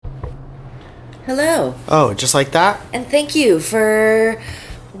Hello. Oh, just like that? And thank you for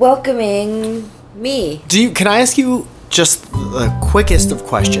welcoming me. Can I ask you just the quickest of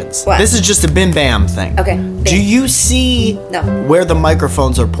questions? What? This is just a bim bam thing. Okay. Do you see No. where the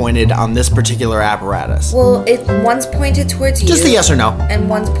microphones are pointed on this particular apparatus? Well, one's pointed towards you. Just a yes or no. And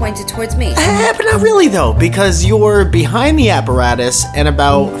one's pointed towards me. But not really though, because you're behind the apparatus and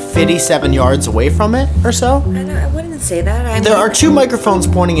about 57 yards away from it or so. I wouldn't say that. There are two microphones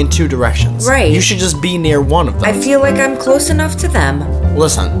pointing in two directions. Right. You should just be near one of them. I feel like I'm close enough to them.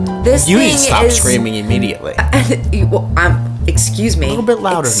 Listen, This you need thing to stop is- screaming immediately. Excuse me. A little bit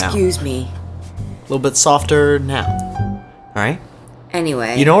louder now. Excuse me. A little bit softer now. All right?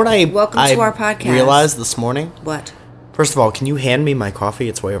 Anyway. You know what Welcome to our podcast. realized this morning? What? First of all, can you hand me my coffee?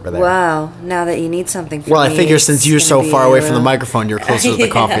 It's way over there. Wow. Now that you need something from Well, me, I figure it's since you're gonna so be far a away from the little- microphone, you're closer to the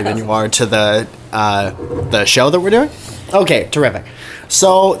coffee than you are to the show that we're doing. Okay, terrific.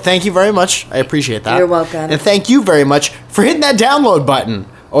 So, thank you very much. I appreciate that. You're welcome. And thank you very much for hitting that download button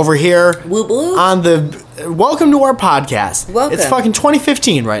over here Whoop whoop. on the welcome to our podcast. Welcome. It's fucking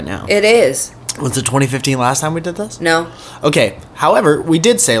 2015 right now. It is. Was it 2015 last time we did this? No. Okay. However, we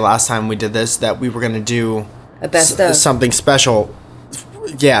did say last time we did this that we were going to do A best of. something special.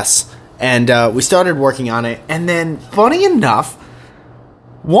 Yes. And we started working on it. And then, funny enough,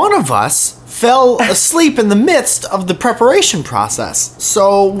 one of us fell asleep in the midst of the preparation process.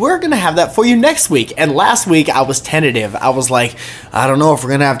 So we're going to have that for you next week. And last week I was tentative. I was like, I don't know if we're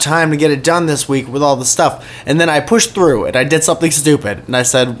going to have time to get it done this week with all the stuff. And then I pushed through and I did something stupid. And I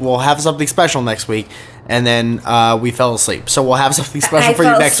said, we'll have something special next week. And then we fell asleep. So we'll have something special for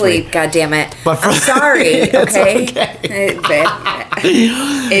you next week. God damn it! But I'm sorry. It's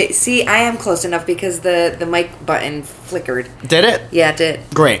Okay. See, I am close enough because the mic button flickered. Did it? Yeah, it did.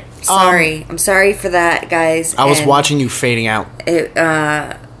 Great. Sorry. I'm sorry for that, guys. I was And watching you fading out. It,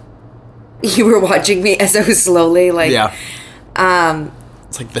 you were watching me as I was slowly like. Yeah.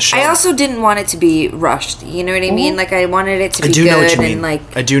 It's like the show. I also didn't want it to be rushed. You know what I mean? Like I wanted it to be I do good know what you mean. and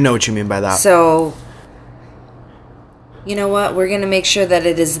like. I do know what you mean by that. So. You know what? We're gonna make sure that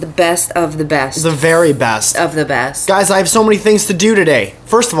it is the best of the best The very best. of the best. Guys, I have so many things to do today.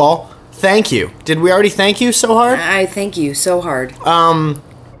 First of all, thank you. Did we already thank you so hard? I thank you so hard.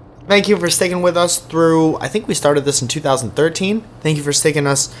 Thank you for sticking with us through, I think we started this in 2013. Thank you for sticking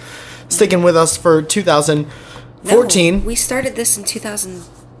with us for 2014. No, we started this in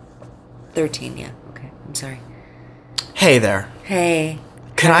 2013. Yeah. Okay. I'm sorry. Hey there. Hey.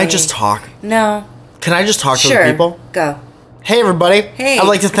 Can I Hey. just talk? No. Can I just talk to Sure. the people? Go. Hey everybody. Hey. I'd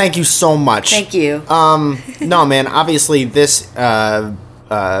like to thank you so much. Thank you. No, man. Obviously, this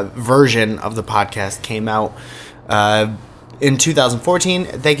version of the podcast came out in 2014.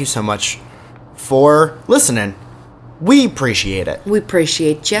 Thank you so much for listening. We appreciate it We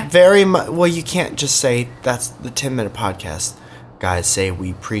appreciate you. very much. Well, you can't just say that's the 10-minute podcast. Guys, say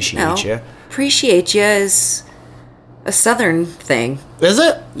we appreciate No. you. Appreciate you is a southern thing. Is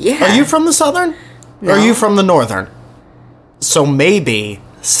it? Yeah. Are you from the southern? No. Or are you from the northern? So maybe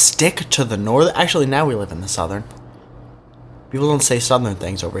stick to the northern. Actually, now we live in the southern. People don't say southern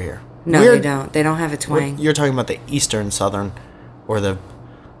things over here. No, We're- they don't. They don't have a twang. You're talking about the eastern southern, or the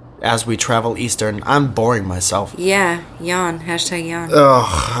as we travel eastern. I'm boring myself. Yeah. Yawn. Hashtag yawn.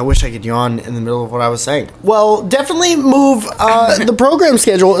 Ugh, I wish I could yawn in the middle of what I was saying. Well, definitely move the program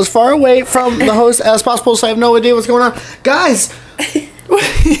schedule as far away from the host as possible so I have no idea what's going on. Guys,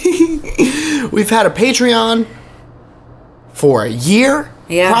 we've had a Patreon for a year,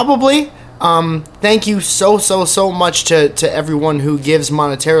 Yeah. probably. Thank you so much to everyone who gives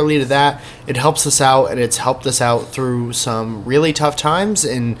monetarily to that. It helps us out, and it's helped us out through some really tough times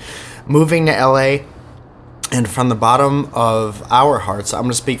in moving to LA. And from the bottom of our hearts, I'm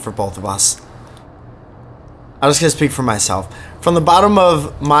going to speak for both of us. I'm just going to speak for myself. From the bottom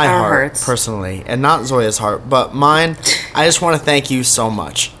of my Our heart, hearts. personally, and not Zoya's heart, but mine, I just want to thank you so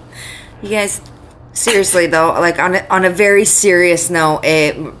much. You guys, seriously though, like on a very serious note,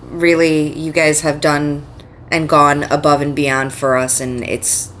 it really, you guys have done and gone above and beyond for us, and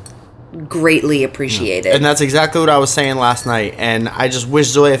it's greatly appreciated. And that's exactly what I was saying last night. And I just wish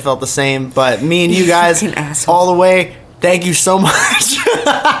Zoya felt the same. But me and you guys, fucking asshole. all the way, thank you so much.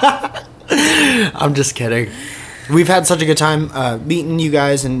 I'm just kidding. We've had such a good time meeting you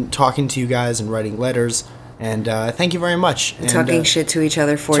guys and talking to you guys and writing letters. And thank you very much. And, Talking shit to each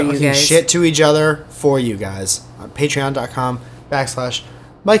other for you talking guys. shit to each other for you guys. On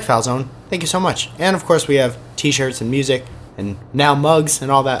patreon.com/Mike Falzone. Thank you so much. And of course, we have t-shirts and music and now mugs and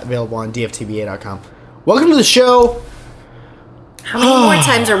all that available on dftba.com. Welcome to the show. How many more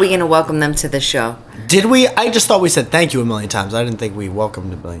times are we going to welcome them to the show? Did we? I just thought we said thank you a million times. I didn't think we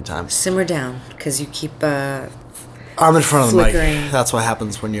welcomed a million times. Simmer down, because you keep I'm in front of the flickering. mic. That's what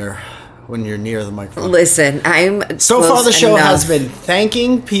happens when you're near the microphone. Listen, I'm So close far, the show enough has been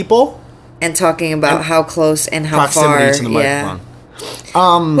thanking people and talking about how close and how proximity far. to the Yeah.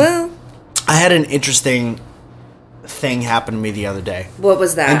 microphone. Well, I had an interesting thing happen to me the other day. what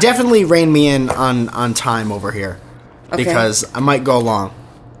was that? And definitely rein me in on time over here. Okay. Because I might go long.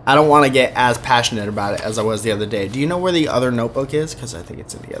 I don't want to get as passionate about it as I was the other day. Do you know where the other notebook is? Because I think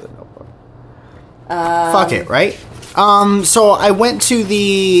it's in the other notebook. Fuck it, right? So I went to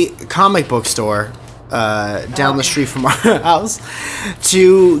the comic book store down the street from our house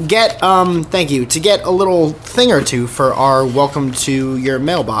to get to get a little thing or two for our welcome to your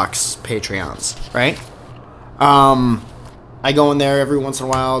mailbox Patreons, right? I go in there every once in a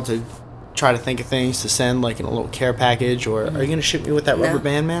while to try to think of things to send, like in a little care package. Or are you gonna ship me with that rubber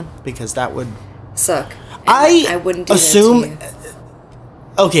band, man? Because that would suck. And I wouldn't do assume. that to you.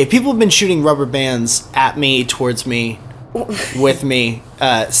 Okay, people have been shooting rubber bands at me, towards me, with me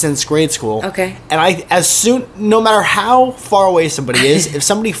since grade school. Okay. And no matter how far away somebody is, if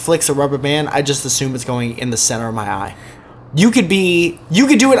somebody flicks a rubber band, I just assume it's going in the center of my eye. You could do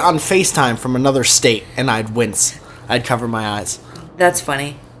it on FaceTime from another state, and I'd wince. I'd cover my eyes. That's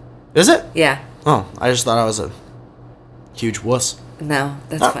funny. Is it? Yeah. Oh, I just thought I was a huge wuss. No,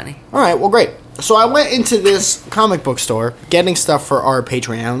 that's funny. All right, well, great. So I went into this comic book store getting stuff for our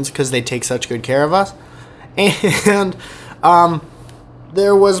Patreons because they take such good care of us. And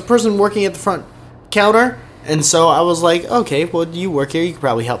there was a person working at the front counter. And so I was like, okay, well, you work here. You could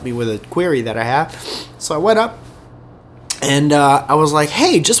probably help me with a query that I have. So I went up and I was like,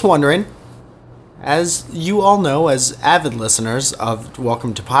 hey, just wondering. As you all know, as avid listeners of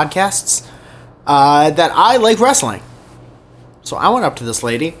Welcome to Podcasts, that I like wrestling. So I went up to this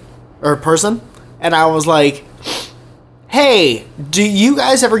lady, or person, and I was like, hey, do you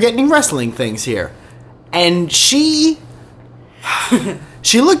guys ever get any wrestling things here? And she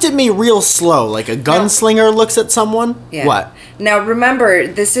looked at me real slow, like a gunslinger looks at someone. Yeah. What? Now remember,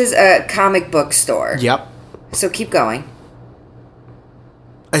 this is a comic book store. Yep. So keep going.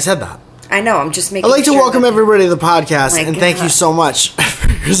 I said that. I know, I'm just making I'd like to sure welcome that- everybody to the podcast, My and thank you God. so much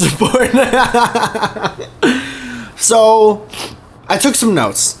for your support. So, I took some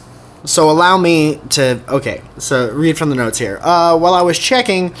notes. So allow me to, read from the notes here. While I was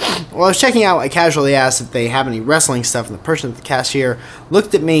checking out, I casually asked if they have any wrestling stuff, and the person at the cashier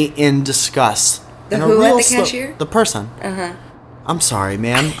looked at me in disgust. The And a who at real the cashier? The person. Uh-huh. I'm sorry,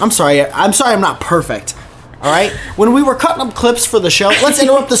 man. I'm sorry I'm not perfect. All right? When we were cutting up clips for the show, let's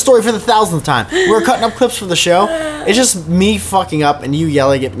interrupt the story for the 1000th time. We were cutting up clips for the show. It's just me fucking up and you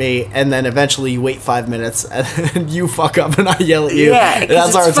yelling at me, and then eventually you wait 5 minutes and you fuck up and I yell at you. Yeah, And 'cause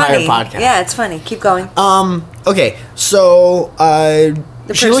that's our it's entire funny. podcast. Yeah, it's funny. Keep going. Okay, so she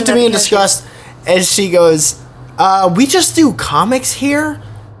person looked at at me the in cashier. disgust, and she goes, "We just do comics here,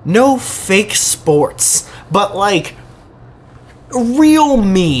 no fake sports, but like real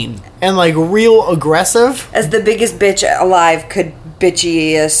mean and like real aggressive." As the biggest bitch alive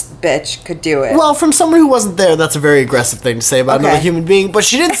bitchiest bitch could do it. Well, from someone who wasn't there, that's a very aggressive thing to say about Okay. another human being, but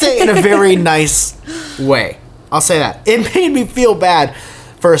she did say it in a very nice way. I'll say that. It made me feel bad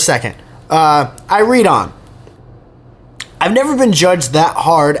for a second. I read on. I've never been judged that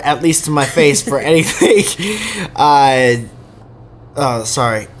hard, at least in my face, for anything.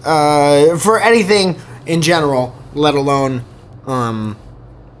 For anything in general, let alone, I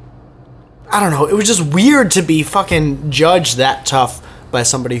don't know. It was just weird to be fucking judged that tough by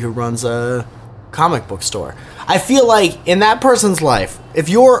somebody who runs a comic book store. I feel like in that person's life, if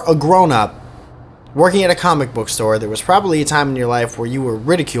you're a grown-up working at a comic book store, there was probably a time in your life where you were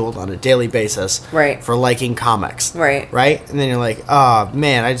ridiculed on a daily basis Right. for liking comics. Right. Right? And then you're like, oh,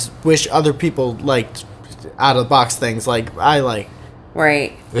 man, I just wish other people liked out-of-the-box things like I like.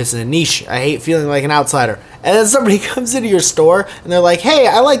 Right. It's a niche. I hate feeling like an outsider. And then somebody comes into your store and they're like, hey,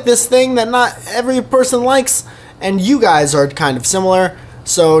 I like this thing that not every person likes, and you guys are kind of similar.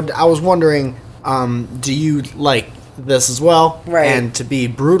 So I was wondering, do you like this as well? Right. And to be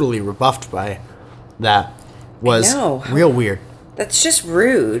brutally rebuffed by that was real weird. That's just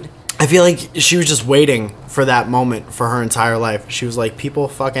rude. I feel like she was just waiting for that moment for her entire life. She was like, people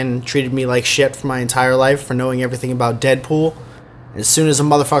fucking treated me like shit for my entire life for knowing everything about Deadpool. As soon as a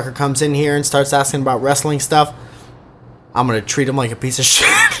motherfucker comes in here and starts asking about wrestling stuff, I'm going to treat him like a piece of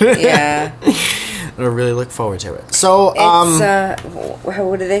shit. Yeah. I really look forward to it. So, It's,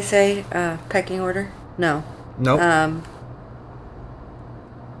 what do they say? Pecking order? No. nope.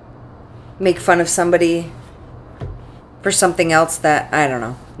 Make fun of somebody for something else that I don't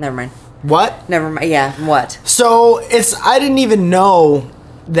know. Never mind. What? Never mind. Yeah, what? So I didn't even know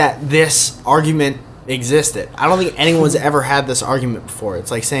that this argument existed. I don't think anyone's ever had this argument before.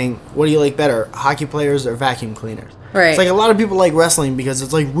 It's like saying, what do you like better, hockey players or vacuum cleaners? Right. It's like a lot of people like wrestling because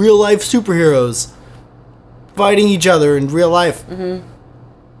it's like real life superheroes fighting each other in real life. Mm-hmm.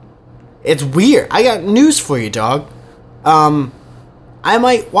 It's weird. I got news for you, dog. I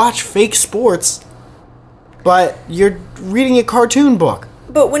might watch fake sports, but you're reading a cartoon book.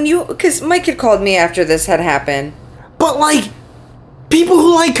 But because Mike had called me after this had happened. But like, people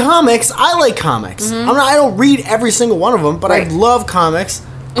who like comics, I like comics. Mm-hmm. I don't read every single one of them, but right. I love comics,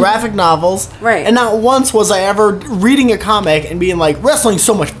 graphic novels. Right. And not once was I ever reading a comic and being like, wrestling's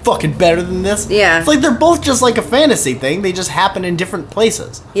so much fucking better than this. Yeah. It's like they're both just like a fantasy thing. They just happen in different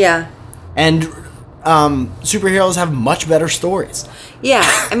places. Yeah. And superheroes have much better stories. Yeah,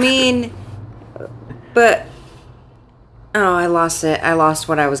 I mean, but... Oh, I lost it. I lost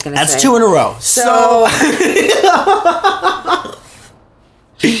what I was going to say. That's 2 in a row. So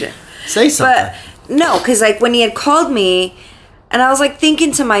say something. But no, because like when he had called me, and I was like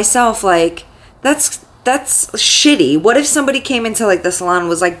thinking to myself, like, that's shitty. What if somebody came into like the salon and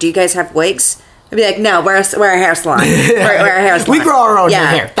was like, "Do you guys have wigs?" I'd be like, "No, we're a hair salon. We're a hair salon. We grow our own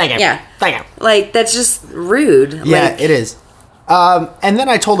hair. Thank you. Yeah. Thank you." Like that's just rude. Yeah, like, it is. And then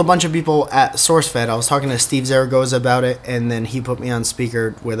I told a bunch of people at SourceFed. I was talking to Steve Zaragoza about it, and then he put me on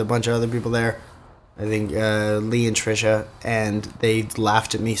speaker with a bunch of other people there. I think Lee and Trisha, and they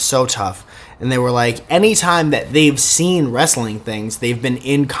laughed at me so tough. And they were like, anytime that they've seen wrestling things, they've been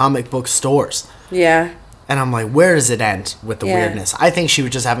in comic book stores. Yeah. And I'm like, where does it end with the weirdness? I think she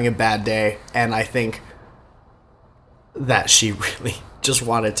was just having a bad day, and I think that she really just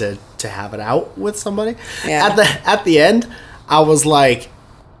wanted to have it out with somebody. Yeah. At the end, I was like,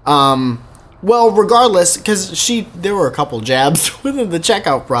 well, regardless, because there were a couple jabs within the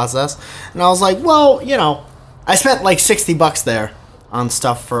checkout process, and I was like, well, I spent like $60 there on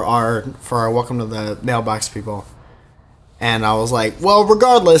stuff for our Welcome to the Mailbox people, and I was like, well,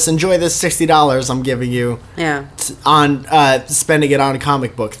 regardless, enjoy this $60 I'm giving you. Yeah. On spending it on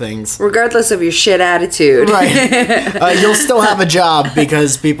comic book things. Regardless of your shit attitude. Right. You'll still have a job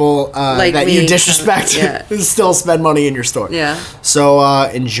because people like that me, you disrespect still spend money in your store. Yeah. So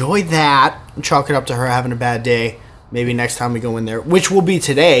enjoy that. Chalk it up to her having a bad day. Maybe next time we go in there, which will be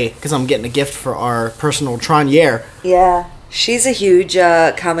today, because I'm getting a gift for our personal Tronier. Yeah. She's a huge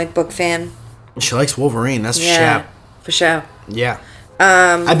comic book fan. She likes Wolverine. That's for sure. For sure. Yeah.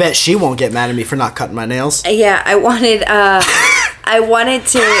 I bet she won't get mad at me for not cutting my nails. Yeah, I wanted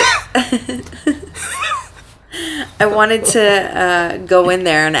to go in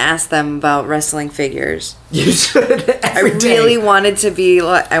there and ask them about wrestling figures. You should. I really wanted to be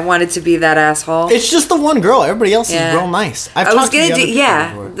that asshole. It's just the one girl. Everybody else is real nice. I was gonna do.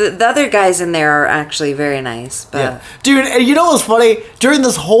 Yeah, the other guys in there are actually very nice. But yeah. Dude, and you know what's funny? During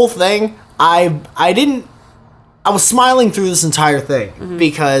this whole thing, I was smiling through this entire thing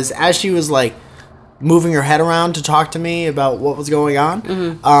because as she was like moving her head around to talk to me about what was going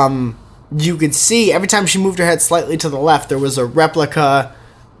on, you could see every time she moved her head slightly to the left, there was a replica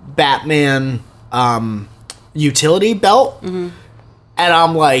Batman utility belt. And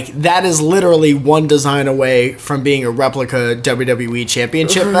I'm like, that is literally one design away from being a replica WWE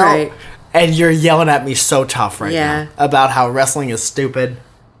Championship belt. And you're yelling at me so tough right now about how wrestling is stupid.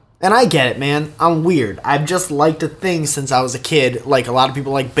 And I get it, man. I'm weird. I've just liked a thing since I was a kid. Like a lot of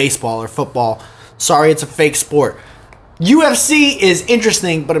people like baseball or football. Sorry, it's a fake sport. UFC is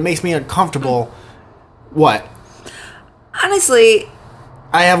interesting, but it makes me uncomfortable. What? Honestly...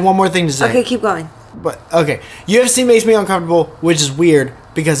 I have one more thing to say. Okay, keep going. But okay. UFC makes me uncomfortable, which is weird,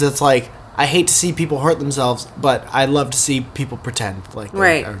 because it's like, I hate to see people hurt themselves, but I love to see people pretend like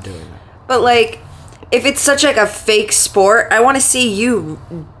they are doing that. But like, if it's such like a fake sport, I want to see you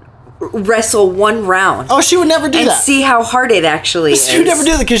wrestle one round. Oh, she would never do that. And see how hard it actually is. She would never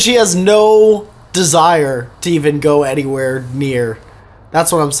do that because she has no desire to even go anywhere near.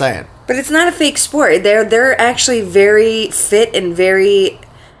 That's what I'm saying. But it's not a fake sport. They're actually very fit and very...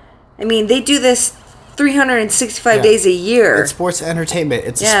 I mean, they do this 365 days a year. It's sports entertainment.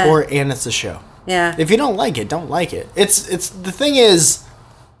 It's a sport and it's a show. Yeah. If you don't like it, don't like it. It's the thing is...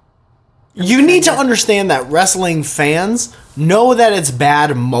 You need to understand that wrestling fans know that it's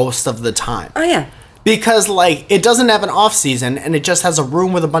bad most of the time. Oh, yeah. Because, like, it doesn't have an off-season, and it just has a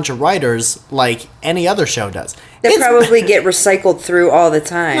room with a bunch of writers like any other show does. They probably get recycled through all the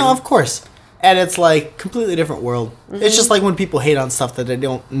time. No, of course. And it's, like, completely different world. It's just like when people hate on stuff that they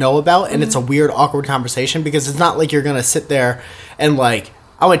don't know about, and it's a weird, awkward conversation, because it's not like you're going to sit there and, like,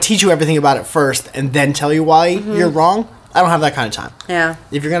 I would teach you everything about it first and then tell you why you're wrong. I don't have that kind of time. Yeah.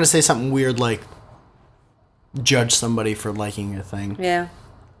 If you're going to say something weird like judge somebody for liking your thing, Yeah.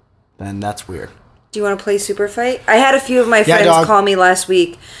 then that's weird. Do you want to play Super Fight? I had a few of my friends dog. call me last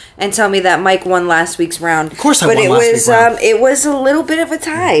week and tell me that Mike won last week's round. Of course I but won it last was week's round. it was a little bit of a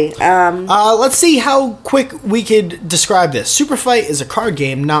tie. Let's see how quick we could describe this. Super Fight is a card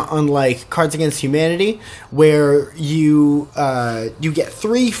game not unlike Cards Against Humanity, where you get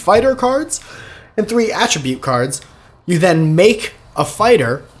 3 fighter cards and 3 attribute cards. You then make a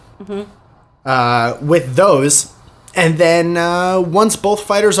fighter with those, and then once both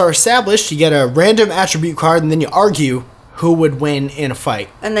fighters are established, you get a random attribute card, and then you argue who would win in a fight.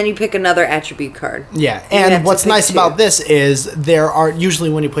 And then you pick another attribute card. Yeah, You have and to what's pick nice 2. about this is there are usually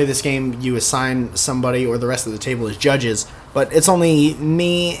when you play this game, you assign somebody or the rest of the table as judges, but it's only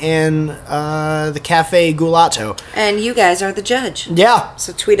me and the Cafe Gulato. And you guys are the judge. Yeah.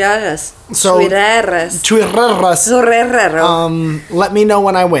 So tweet at us. So- tweet at us. Twirreras. Let me know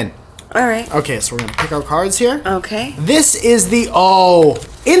when I win. All right. Okay, so we're gonna pick our cards here. Okay. This is the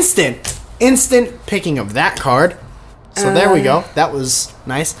instant picking of that card. So there we go. That was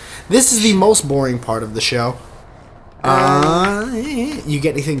nice. This is the most boring part of the show. You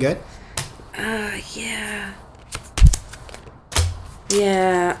get anything good? Yeah.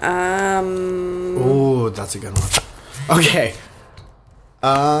 Yeah. Ooh, that's a good one. Okay.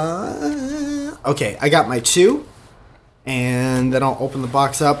 Okay, I got my 2. And then I'll open the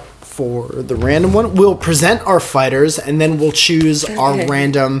box up for the random one. We'll present our fighters, and then we'll choose our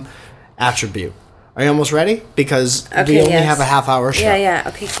random attribute. Are you almost ready? Because we only have a half hour show. Yeah.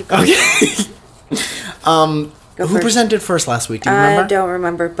 Okay, keep going. Okay. Go Who first. presented first last week? Do you remember? I don't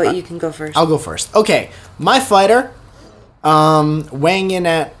remember, but you can go first. I'll go first. Okay, my fighter, weighing in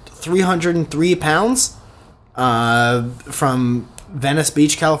at 303 pounds, from Venice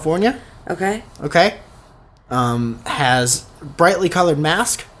Beach, California. Okay. Okay, has brightly colored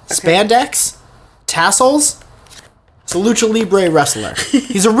mask, spandex, tassels. It's a lucha libre wrestler.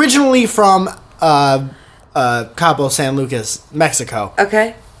 He's originally from Cabo San Lucas, Mexico.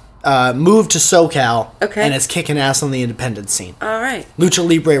 Okay. Moved to SoCal. Okay. And is kicking ass on the independent scene. All right. Lucha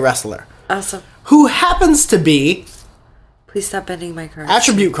libre wrestler. Awesome. Who happens to be Please stop bending my cards.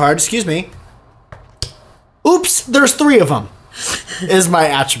 attribute card, excuse me. Oops, there's 3 of them. Is my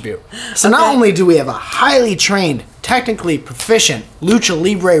attribute. So not Okay. only do we have a highly trained, technically proficient lucha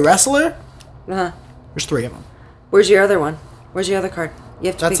libre wrestler, Uh-huh. there's 3 of them. Where's your other one? Where's your other card? You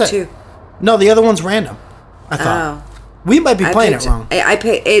have to That's pick it. 2. No, the other one's random. I thought. Oh. We might be playing picked- it wrong.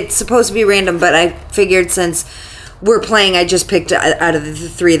 It's supposed to be random, but I figured since we're playing, I just picked out of the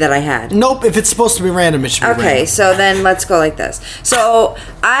 3 that I had. Nope, if it's supposed to be random, it should be Okay, random. so then let's go like this. So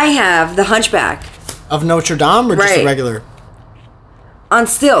I have the Hunchback Of Notre Dame or just a Right. regular? on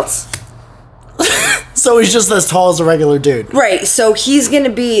stilts. So he's just as tall as a regular dude. Right, so he's going to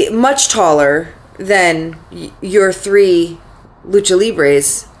be much taller than your 3 Lucha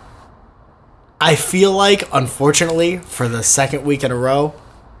Libres. I feel like, unfortunately, for the second week in a row,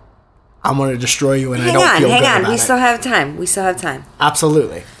 I'm going to destroy you, and I don't feel good Hang on. about We it. still have time. We still have time.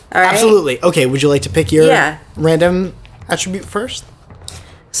 Absolutely. All right. Absolutely. Okay, would you like to pick your Yeah. random attribute first?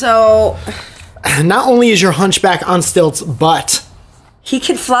 So Not only is your hunchback on stilts, but... he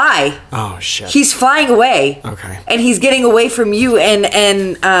can fly. Oh, shit. He's flying away. Okay. And he's getting away from you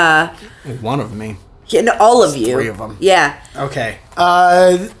and One of me. all of you. 3 of them. Yeah. Okay.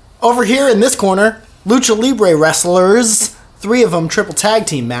 Over here in this corner, Lucha Libre wrestlers, 3 of them, triple tag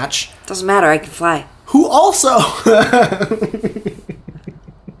team match. Doesn't matter. I can fly. Who also...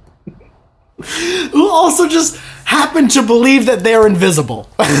 who also just happen to believe that they're invisible.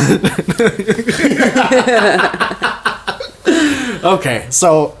 Okay,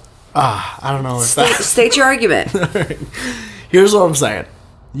 so... I don't know if that... State your argument. Here's what I'm saying.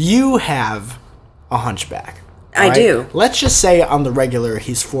 You have a hunchback. I right? do. Let's just say on the regular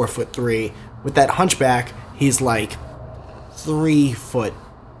he's 4'3". With that hunchback, he's like 3 foot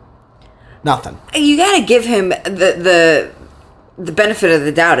nothing. You got to give him the benefit of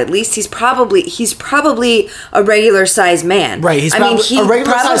the doubt. At least he's probably a regular sized man. Right, he's probably- a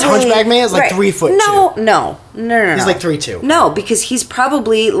regular sized hunchback man is like 3 foot No. He's like 3'2". No, because he's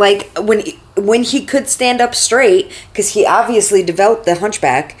probably like when he could stand up straight, because he obviously developed the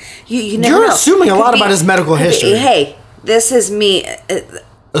hunchback. You never You're know. assuming a Could lot be- about his medical could be- history. Hey, this is me.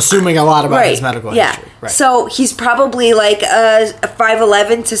 Assuming a lot about Right. his medical yeah. history. Right. So he's probably like a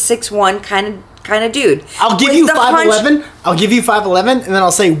 5'11" to 6'1" kind of dude. I'll give With you the hunch- 5'11". I'll give you 5'11", and then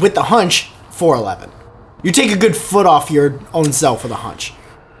I'll say with the hunch, 4'11". You take a good foot off your own self with a hunch.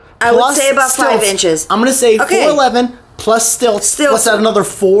 I would Plus say about 5 stilts, inches. I'm gonna say Okay. 4'11", plus stilts. Stilts. What's that? Another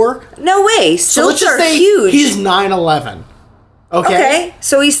 4. No way. So let's Stilts just are say huge. he's 9'11". Okay,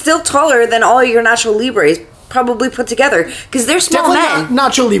 so he's still taller than all your Nacho Libres probably put together because they're small Definitely men.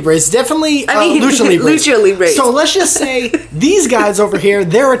 not Nacho Libres. Definitely I mean, Lucha Libres. Lucha Libres. So let's just say these guys over here,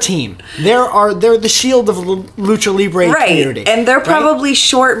 they're a team. They're the shield of the Lucha Libre Right, community. and they're right? probably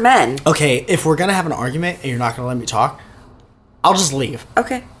short men. Okay, if we're gonna have an argument and you're not gonna let me talk, I'll just leave.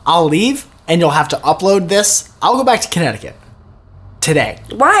 Okay. I'll leave, and you'll have to upload this. I'll go back to Connecticut today.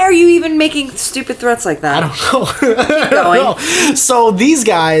 Why are you even making stupid threats like that? I don't know. Keep going. No. So these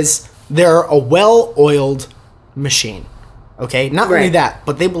guys, they're a well-oiled machine. Okay? Not only Right. that,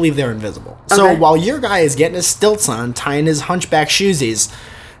 but they believe they're invisible. So Okay. while your guy is getting his stilts on, tying his hunchback shoesies,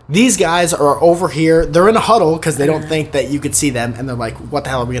 these guys are over here. They're in a huddle because they don't think that you could see them, and they're like, what the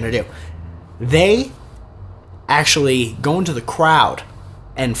hell are we going to do? They actually go into the crowd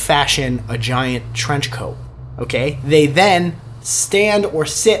and fashion a giant trench coat. Okay? They then stand or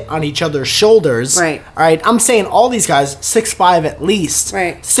sit on each other's shoulders. Right. All right. I'm saying all these guys 6'5" at least.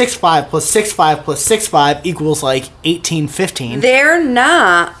 Right. 6'5" plus 6'5" plus 6'5" equals like 18, 15. They're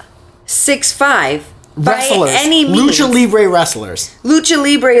not 6'5" Wrestlers. by any means. Lucha Libre wrestlers. Lucha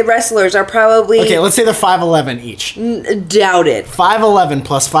Libre wrestlers are probably Okay, let's say they're 5'11" each. doubted. 5'11"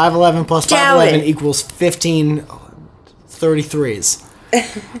 plus 5'11" plus Doubt 5'11" it. equals 15 33s.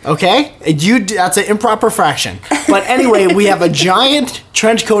 Okay? That's an improper fraction. But anyway, we have a giant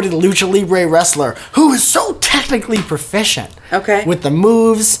trench-coated Lucha Libre wrestler who is so technically proficient. Okay. With the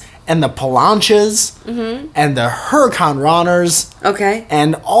moves and the palanchas and the Huracan Runners Okay.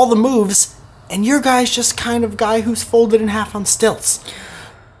 and all the moves. And your guy's just kind of guy who's folded in half on stilts.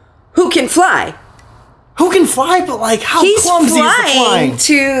 Who can fly? Who can fly, but like, how He's clumsy is the flying flying?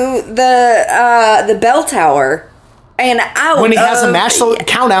 to the bell tower and out. When he has a match, so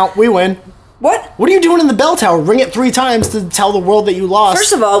count out, we win. What? What are you doing in the bell tower? Ring it 3 times to tell the world that you lost.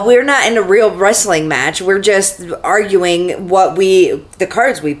 First of all, we're not in a real wrestling match. We're just arguing the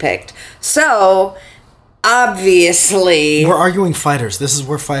cards we picked. So, obviously, We're arguing fighters. This is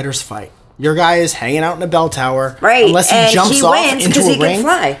where fighters fight. Your guy is hanging out in a bell tower. right? Unless he and jumps he off wins into because a he ring. can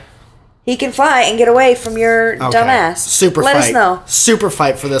fly. He can fly and get away from your Okay. dumbass. Super Let fight. us know. Super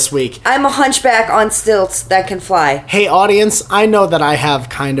fight for this week. I'm a hunchback on stilts that can fly. Hey, audience, I know that I have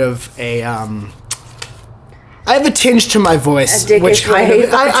kind of a, I have a tinge to my voice. A dickish which kind way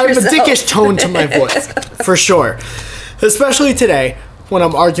of, I about have a yourself. dickish tone to my voice. For sure. Especially today, when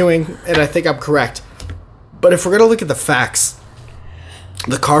I'm arguing, and I think I'm correct. But if we're going to look at the facts,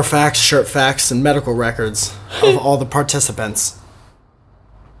 the Carfax, shirt facts, and medical records of all the participants,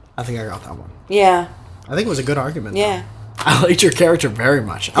 I think I got that one. Yeah. I think it was a good argument. though. Yeah. I liked your character very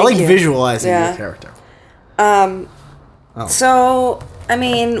much. I like you. visualizing Yeah. your character. So, I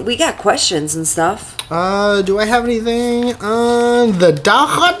mean, we got questions and stuff. Do I have anything on the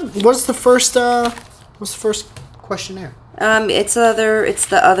Dahat? What's the first questionnaire? It's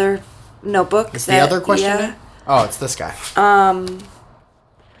the other notebook. It's the other questionnaire? Oh, it's this guy.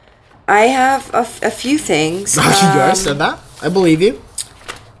 I have a few things. you guys said that? I believe you.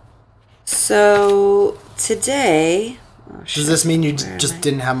 So today, Does this mean you just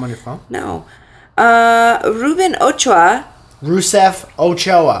didn't have him on your phone? no, Ruben Ochoa. Rusev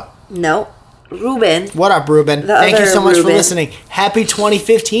Ochoa. No, Ruben. What up, Ruben? The Thank you other so much for Ruben. listening. Happy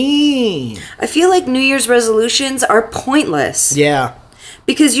 2015. I feel like New Year's resolutions are pointless Yeah.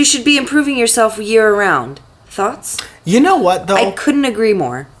 because you should be improving yourself year round. Thoughts? You know what, though? I couldn't agree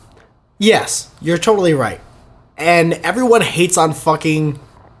more. Yes, you're totally right. And everyone hates on fucking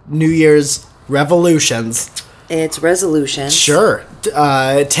New Year's revolutions. It's resolutions. Sure.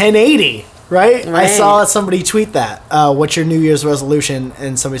 1080, right? I Right. saw somebody tweet that. What's your New Year's resolution?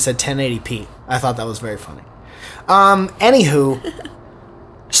 And somebody said 1080p. I thought that was very funny. Anywho,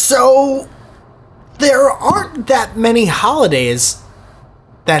 so there aren't that many holidays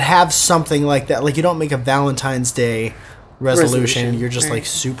that have something like that. Like, you don't make a Valentine's Day resolution. You're just right. like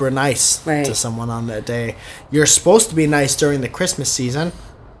super nice Right. to someone on that day. You're supposed to be nice during the Christmas season.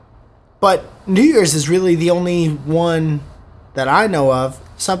 But New Year's is really the only one that I know of,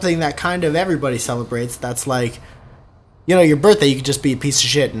 something that kind of everybody celebrates. That's like, you know, your birthday, you could just be a piece of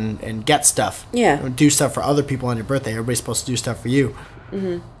shit and get stuff. Yeah. Or do stuff for other people on your birthday. Everybody's supposed to do stuff for you.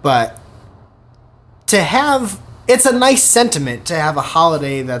 Mm-hmm. But to have, it's a nice sentiment to have a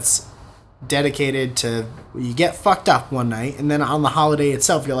holiday that's dedicated to, you get fucked up one night, and then on the holiday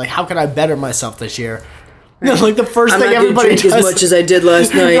itself, you're like, how can I better myself this year? Like the first thing everybody does. as much as I did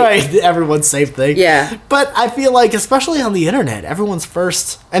last night. Right, everyone's same thing. Yeah. But I feel like, especially on the internet, everyone's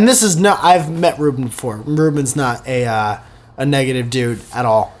first, and this is not, I've met Ruben before. Ruben's not a negative dude at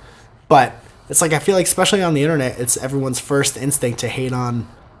all. But It's like, I feel like, especially on the internet, it's everyone's first instinct to hate on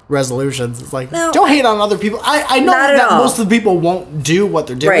resolutions. It's like, No, don't hate on other people. I know Not at that all. most of the people won't do what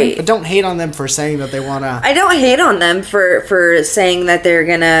they're doing, Right. but don't hate on them for saying that they want to. I don't hate on them for saying that they're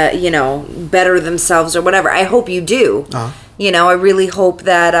gonna, better themselves or whatever. I hope you do. Uh-huh. I really hope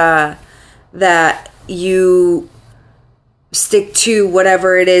that that you stick to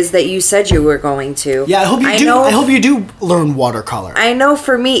whatever it is that you said you were going to. Yeah, I hope you do. I hope you do learn watercolor. I know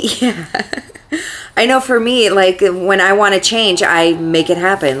for me, yeah. I know for me, like, when I want to change, I make it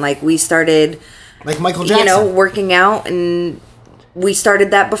happen. Like, we started, Like Michael Jackson. working out, and we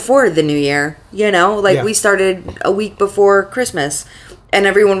started that before the new year, Yeah. we started a week before Christmas. And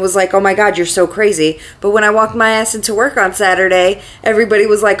everyone was like, oh my God, you're so crazy. But when I walked my ass into work on Saturday, everybody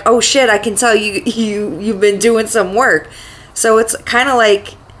was like, oh shit, I can tell you've been doing some work. So it's kind of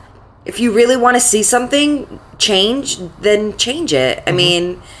like, if you really want to see something change, then change it. I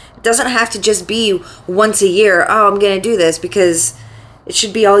mean, it doesn't have to just be once a year, oh, I'm going to do this, because it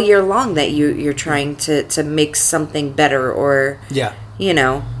should be all year long that you're trying to make something better, or, Yeah.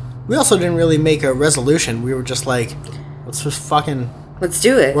 We also didn't really make a resolution. We were just like, let's just fucking let's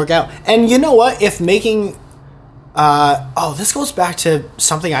do it. work out. And you know what? If making... this goes back to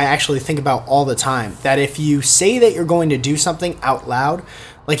something I actually think about all the time. That if you say that you're going to do something out loud,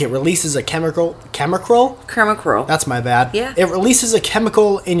 like it releases a chemical... Chemical. That's my bad. Yeah. It releases a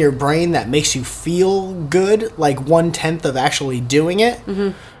chemical in your brain that makes you feel good, like 1/10 of actually doing it.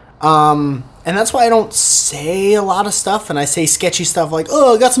 Mm-hmm. And that's why I don't say a lot of stuff, and I say sketchy stuff like,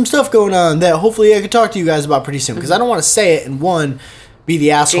 oh, I got some stuff going on that hopefully I could talk to you guys about pretty soon. Because I don't want to say it and be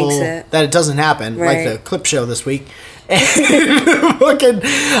the asshole that it doesn't happen, right. like the clip show this week. And fucking,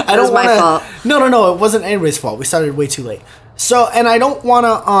 I don't want to. fault. No, it wasn't anybody's fault. We started way too late. So, and I don't want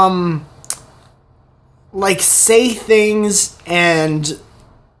to, say things and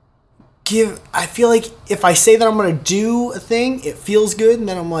I feel like if I say that I'm going to do a thing, it feels good, and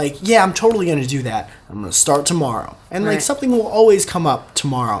then I'm like, yeah, I'm totally going to do that. I'm going to start tomorrow. And, right. something will always come up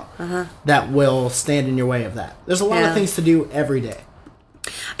tomorrow that will stand in your way of that. There's a lot of things to do every day.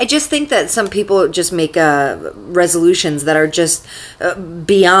 I just think that some people just make resolutions that are just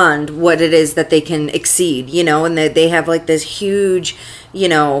beyond what it is that they can exceed, and they have like this huge,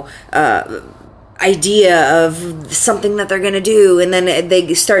 idea of something that they're going to do, and then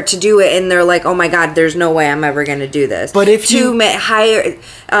they start to do it, and they're like, oh my God, there's no way I'm ever going to do this. But if you...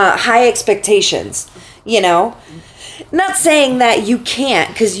 high expectations, Not saying that you can't,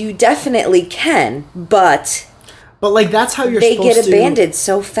 because you definitely can, but... But, that's how you're supposed to... They get abandoned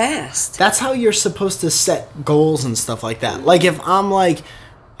so so fast. That's how you're supposed to set goals and stuff like that. Like, if I'm like,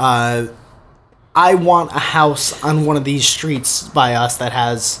 I want a house on one of these streets by us that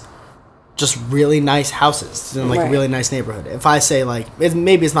has just really nice houses in, a really nice neighborhood. If I say,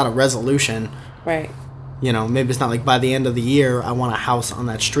 maybe it's not a resolution. Right. Maybe it's not by the end of the year, I want a house on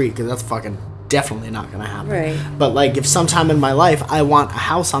that street, because that's fucking definitely not going to happen. Right. But, if sometime in my life I want a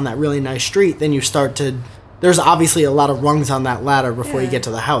house on that really nice street, then you start to... There's obviously a lot of rungs on that ladder before you get to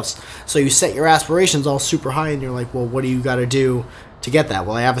the house. So you set your aspirations all super high, and you're like, well, what do you got to do to get that?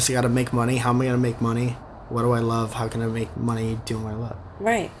 Well, I obviously got to make money. How am I going to make money? What do I love? How can I make money doing what I love?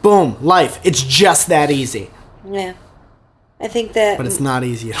 Right. Boom. Life. It's just that easy. Yeah. I think that... But it's not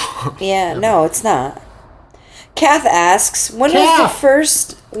easy at all. Yeah, no, it's not. Kath asks, when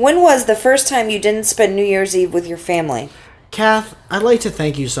was the first time you didn't spend New Year's Eve with your family? Kath, I'd like to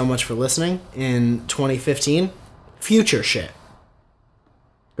thank you so much for listening in 2015. Future shit.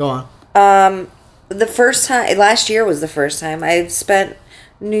 Go on. The first time, last year was the first time I've spent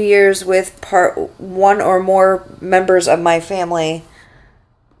New Year's with one or more members of my family.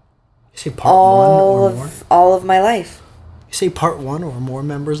 You say part one or more? All of my life. You say part one or more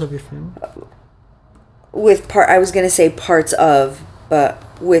members of your family? I was going to say parts of, but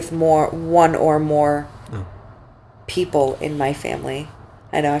with one or more people in my family.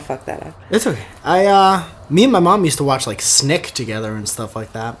 I know I fucked that up. It's okay. Me and my mom used to watch Snick together and stuff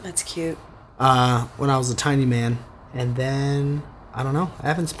like that. That's cute. When I was a tiny man, and then I don't know. I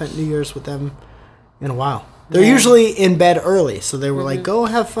haven't spent New Year's with them in a while. They're usually in bed early, so they were like, "Go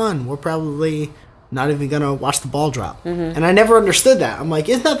have fun. We're probably not even gonna watch the ball drop." And I never understood that. I'm like,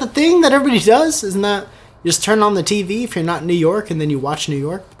 isn't that the thing that everybody does? Isn't that you just turn on the TV if you're not in New York and then you watch New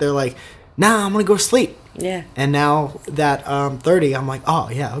York? They're like, "Nah, I'm gonna go sleep." Yeah. And now that 30, I'm like, oh,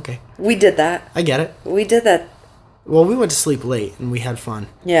 yeah, okay. We did that. I get it. We did that. Well, we went to sleep late, and we had fun.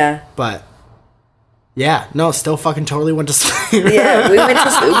 Yeah. But, yeah, no, still fucking totally went to sleep. Yeah, we went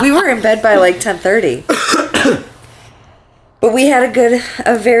to sleep. We were in bed by 10:30. But we had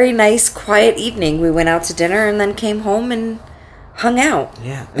a very nice, quiet evening. We went out to dinner and then came home and hung out.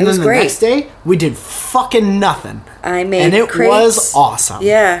 Yeah. It was then great. The next day, we did fucking nothing. I made And it crepes. was awesome.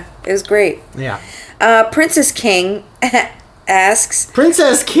 Yeah, it was great. Yeah. Princess King asks.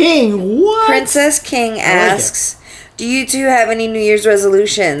 Princess King, what? Princess King asks, do you two have any New Year's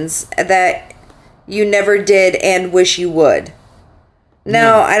resolutions that you never did and wish you would?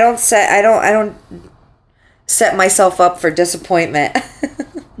 No, I don't set myself up for disappointment.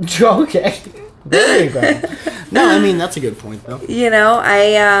 Okay. There you go. No, I mean, that's a good point, though. You know,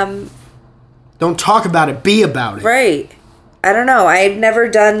 Don't talk about it, be about it. right. I don't know. I've never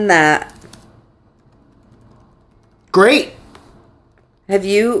done that. Great. Have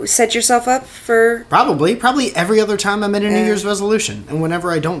you set yourself up for... Probably every other time I made a New Year's resolution. And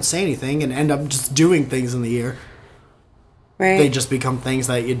whenever I don't say anything and end up just doing things in the year, Right. they just become things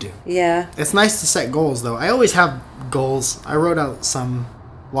that you do. Yeah. It's nice to set goals, though. I always have goals. I wrote out some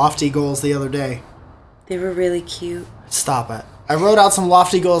lofty goals the other day. They were really cute. Stop it. I wrote out some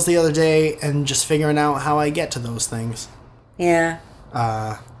lofty goals the other day and just figuring out how I get to those things. Yeah.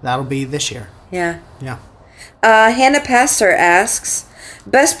 That'll be this year. Yeah. Yeah. Hannah Pastor asks,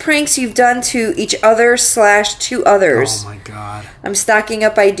 best pranks you've done to each other / to others. Oh my god. I'm stocking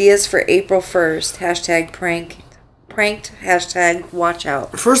up ideas for April 1st. Hashtag pranked. Hashtag watch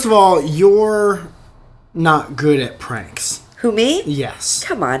out. First of all, you're not good at pranks. Who, me? Yes.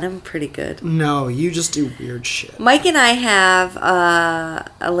 Come on, I'm pretty good. No, you just do weird shit. Mike and I have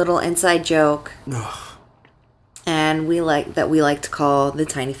a little inside joke, and we like to call the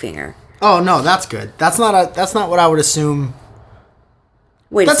tiny finger. Oh no, that's good. That's not what I would assume.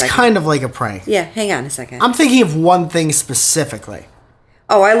 Wait a That's second. kind of like a prank. Yeah, hang on a second. I'm thinking of one thing specifically.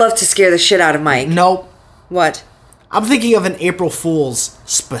 Oh, I love to scare the shit out of Mike. Nope. What? I'm thinking of an April Fool's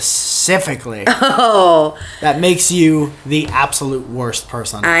specifically. Oh. That makes you the absolute worst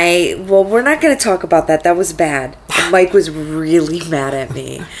person. Well, we're not going to talk about that. That was bad. Mike was really mad at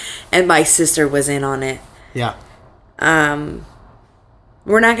me. And my sister was in on it. Yeah.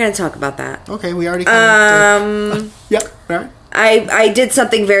 We're not going to talk about that. Okay, we already kind of Yep, all right. I did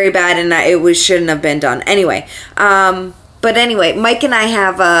something very bad and shouldn't have been done. Anyway, but anyway, Mike and I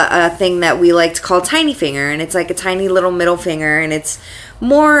have a thing that we like to call tiny finger, and it's like a tiny little middle finger, and it's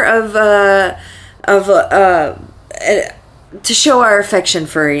more of to show our affection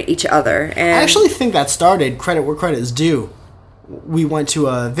for each other. And I actually think that started, credit where credit is due. We went to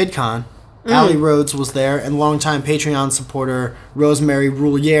a VidCon. Allie Rhodes was there, and longtime Patreon supporter Rosemary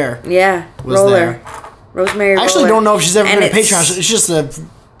Roulier was there. Rosemary I actually Roller. don't know if she's ever And been a Patreon. She's just a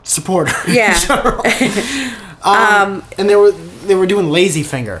supporter. Yeah. And they were doing Lazy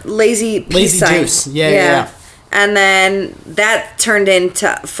Finger. Lazy sign. Juice. Yeah. And then that turned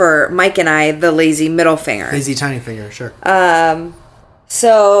into, for Mike and I, the lazy middle finger. Lazy tiny finger, sure.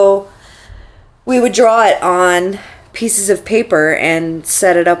 So we would draw it on pieces of paper and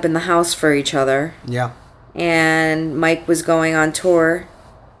set it up in the house for each other. Yeah. And Mike was going on tour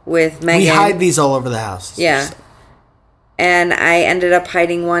with Megan. We hide these all over the house. Yeah. And I ended up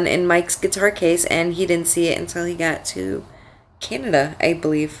hiding one in Mike's guitar case, and he didn't see it until he got to Canada, I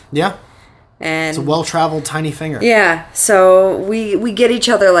believe. Yeah. And It's a well-traveled tiny finger. yeah, so we get each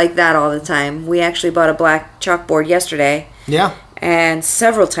other like that all the time. We actually bought a black chalkboard yesterday. Yeah. And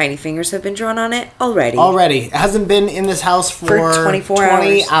several tiny fingers have been drawn on it already. It hasn't been in this house for 24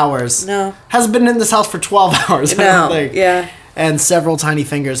 20 hours. No. Hasn't been in this house for 12 hours, I don't think. Yeah. And several tiny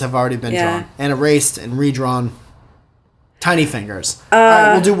fingers have already been drawn. And erased and redrawn. Tiny fingers. All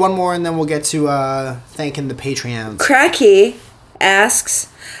right, we'll do one more and then we'll get to thanking the Patreons. Cracky asks,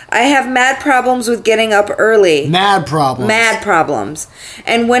 I have mad problems with getting up early. Mad problems.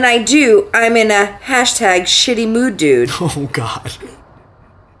 And when I do, I'm in a hashtag shitty mood dude. Oh, God.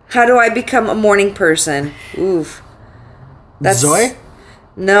 How do I become a morning person? Oof. Zoe?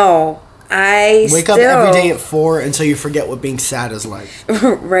 No. Wake up every day at 4 until you forget what being sad is like.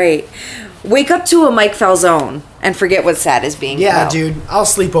 Right. Wake up to a Mike Falzone and forget what sad is being. Yeah, about. dude. I'll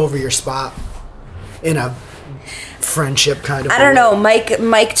sleep over your spot in a friendship kind of I don't know.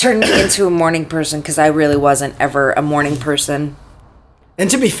 Mike turned me into a morning person because I really wasn't ever a morning person. And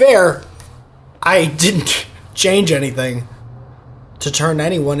to be fair, I didn't change anything to turn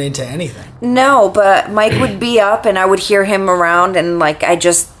anyone into anything. No, but Mike would be up and I would hear him around, and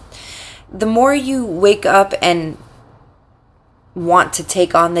the more you wake up and want to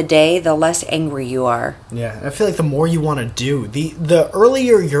take on the day, the less angry you are. Yeah, I feel like the more you want to do, the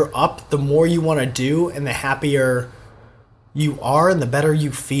earlier you're up, the more you want to do, and the happier you are and the better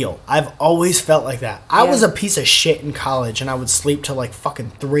you feel. I've always felt like that. I was a piece of shit in college, and I would sleep till like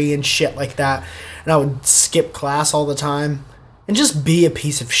fucking 3 and shit like that, and I would skip class all the time and just be a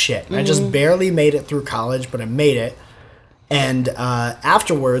piece of shit. And I just barely made it through college, but I made it. And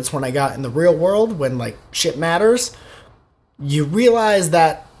afterwards, when I got in the real world, when like shit matters, you realize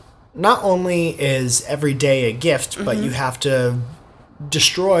that not only is every day a gift, but you have to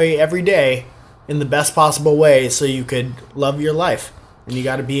destroy every day in the best possible way so you could love your life. And you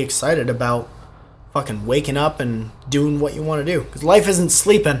got to be excited about fucking waking up and doing what you want to do. Because life isn't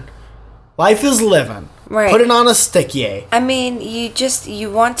sleeping. Life is living. Right. Put it on a stick, yay. I mean,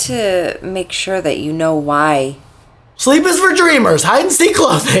 you want to make sure that you know why. Sleep is for dreamers. Hide and seek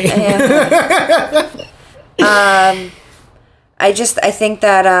clothing. I think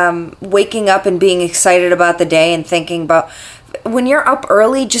that waking up and being excited about the day and thinking about when you're up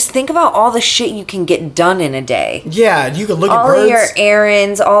early, just think about all the shit you can get done in a day. Yeah, you can look at all birds. of your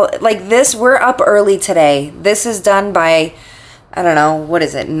errands, all like this. We're up early today. This is done by, I don't know, what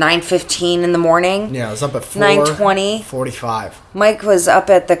is it, 9:15 in the morning? Yeah, I was up at 9:20. 45. Mike was up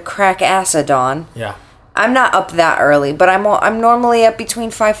at the crack ass of dawn. Yeah. I'm not up that early, but I'm normally up between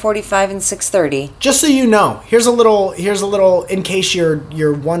 5:45 and 6:30. Just so you know, here's a little in case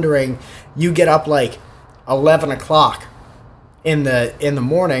you're wondering, you get up like 11 o'clock in the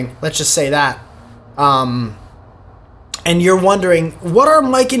morning, let's just say that. And you're wondering, what are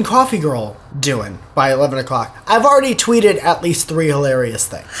Mike and Coffee Girl doing by 11 o'clock? I've already tweeted at least 3 hilarious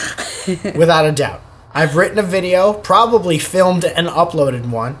things. Without a doubt. I've written a video, probably filmed and uploaded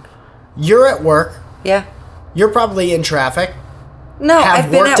one. You're at work. Yeah. You're probably in traffic. No, I've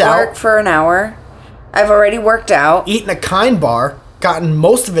been at work for an hour. I've already worked out. Eaten a Kind bar, gotten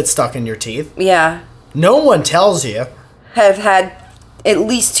most of it stuck in your teeth. Yeah. No one tells you. Have had at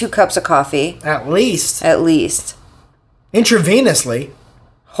least 2 cups of coffee. At least. At least. Intravenously.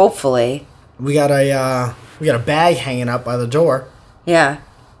 Hopefully. We got a bag hanging up by the door. Yeah.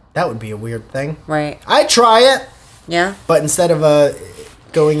 That would be a weird thing. Right. I'd try it. Yeah. But instead of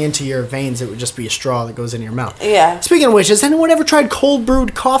going into your veins, it would just be a straw that goes in your mouth. Yeah. Speaking of which, has anyone ever tried cold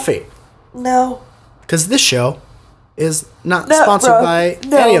brewed coffee? No. Because this show is not sponsored by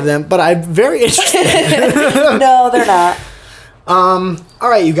any of them, but I'm very interested. No, they're not. All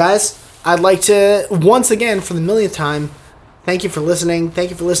right, you guys. I'd like to, once again, for the millionth time, thank you for listening. Thank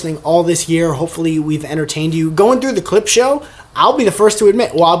you for listening all this year. Hopefully we've entertained you. Going through the clip show, I'll be the first to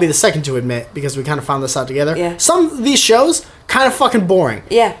admit, well, I'll be the second to admit, because we kind of found this out together. Yeah. Some of these shows, kind of fucking boring.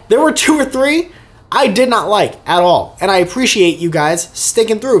 Yeah. There were 2 or 3 I did not like at all. And I appreciate you guys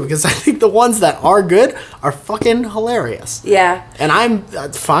sticking through, because I think the ones that are good are fucking hilarious. Yeah. And I'm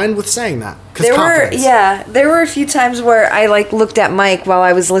fine with saying that. There were a few times where I looked at Mike while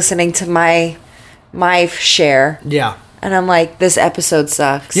I was listening to my share. Yeah. And I'm like, this episode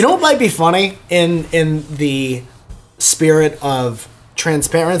sucks. You know what might be funny in the spirit of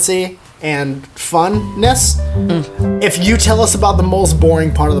transparency and funness? If you tell us about the most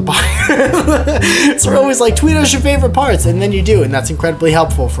boring part of the podcast. So we're always like, tweet us your favorite parts, and then you do, and that's incredibly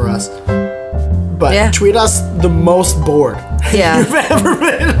helpful for us. But tweet us the most bored you've ever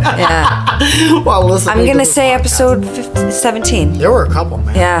been. Yeah. While listening. I'm gonna say episode 17. There were a couple,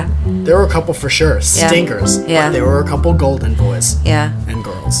 man. Yeah. There were a couple for sure. Stinkers. Yeah. But there were a couple golden boys. Yeah. And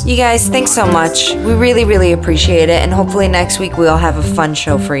girls. You guys, thanks so much. We really, really appreciate it. And hopefully next week we'll have a fun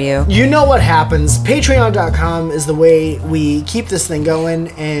show for you. You know what happens. Patreon.com is the way we keep this thing going.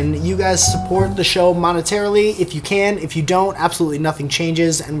 And you guys support the show monetarily if you can. If you don't, absolutely nothing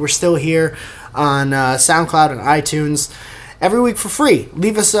changes. And we're still here on SoundCloud and iTunes every week for free.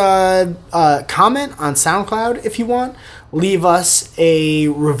 Leave us a comment on SoundCloud if you want. Leave us a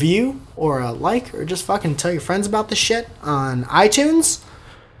review or a like, or just fucking tell your friends about this shit on iTunes.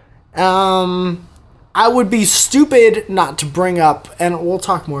 I would be stupid not to bring up, and we'll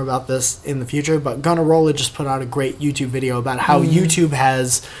talk more about this in the future, but Gunnarolla just put out a great YouTube video about how YouTube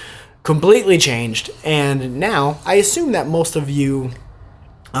has completely changed. And now, I assume that most of you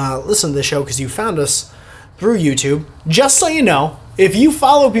listen to the show because you found us through YouTube. Just so you know, if you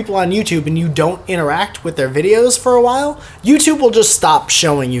follow people on YouTube and you don't interact with their videos for a while, YouTube will just stop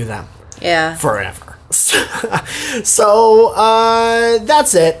showing you them. Yeah. Forever. So,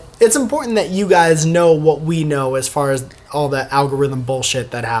 that's it. It's important that you guys know what we know as far as all the algorithm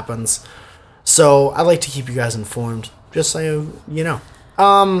bullshit that happens. So, I like to keep you guys informed, just so you know.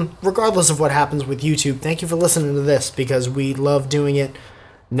 Regardless of what happens with YouTube, thank you for listening to this, because we love doing it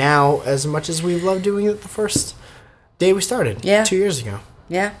now as much as we loved doing it the first day we started. Yeah. 2 years ago.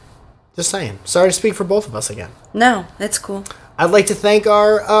 Yeah. Just saying. Sorry to speak for both of us again. No, that's cool. I'd like to thank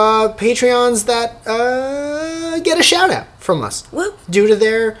our Patreons that get a shout out from us. Woo. Due to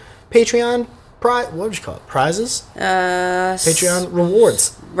their Patreon what would you call it? Prizes? Patreon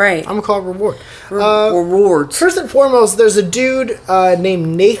rewards. Right. I'm gonna call it reward. Rewards. First and foremost, there's a dude named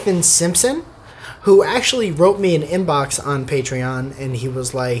Nathan Simpson who actually wrote me an inbox on Patreon, and he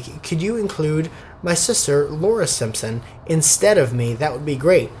was like, could you include my sister, Laura Simpson, instead of me? That would be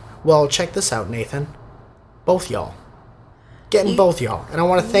great. Well, check this out, Nathan. Both y'all. Getting both y'all. And I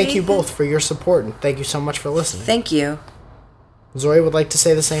want to thank you both for your support, and thank you so much for listening. Thank you. Zoe would like to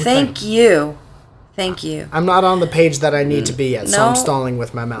say the same thing. Thank you. Thank you. I'm not on the page that I need to be yet, so I'm stalling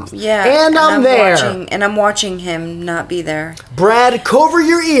with my mouth. Yeah. And I'm there. I'm watching him not be there. Brad, cover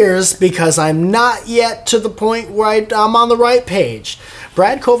your ears, because I'm not yet to the point where I'm on the right page.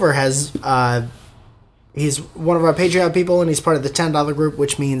 Brad Cover has... he's one of our Patreon people, and he's part of the $10 group,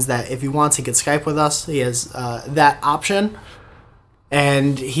 which means that if he wants, he can Skype with us. He has that option.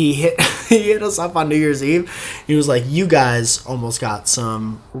 And he hit us up on New Year's Eve. He was like, you guys almost got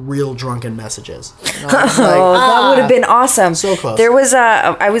some real drunken messages. And I was like, that would have been awesome. So close. There was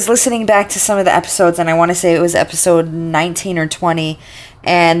I was listening back to some of the episodes, and I want to say it was episode 19 or 20,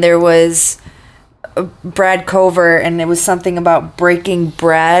 and there was Brad Cover, and it was something about breaking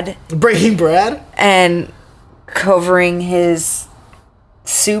bread. Breaking bread? And covering his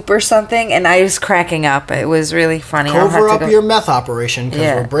soup or something, and I was cracking up. It was really funny. Cover up your meth operation,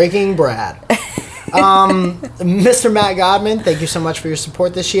 because we're breaking Brad. Mr. Matt Godman, thank you so much for your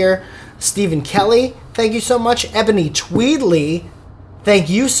support this year. Stephen Kelly, thank you so much. Ebony Tweedley, thank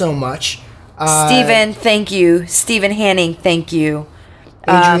you so much. Stephen, thank you. Stephen Hanning, thank you.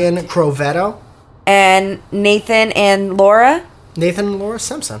 Adrian Crovetto. And Nathan and Laura. Nathan and Laura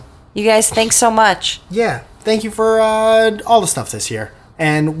Simpson. You guys, thanks so much. Yeah, thank you for all the stuff this year.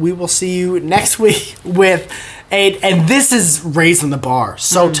 And we will see you next week with and this is raising the bar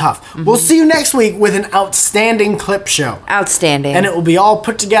so tough. Mm-hmm. We'll see you next week with an outstanding clip show. Outstanding. And it will be all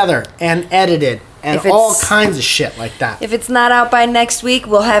put together and edited and all kinds of shit like that. If it's not out by next week,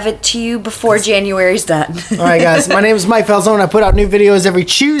 we'll have it to you before January's done. All right, guys. My name is Mike Falzone. I put out new videos every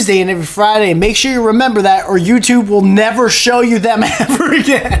Tuesday and every Friday. Make sure you remember that, or YouTube will never show you them ever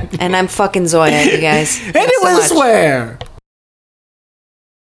again. And I'm fucking Zoya, you guys. And it was swear.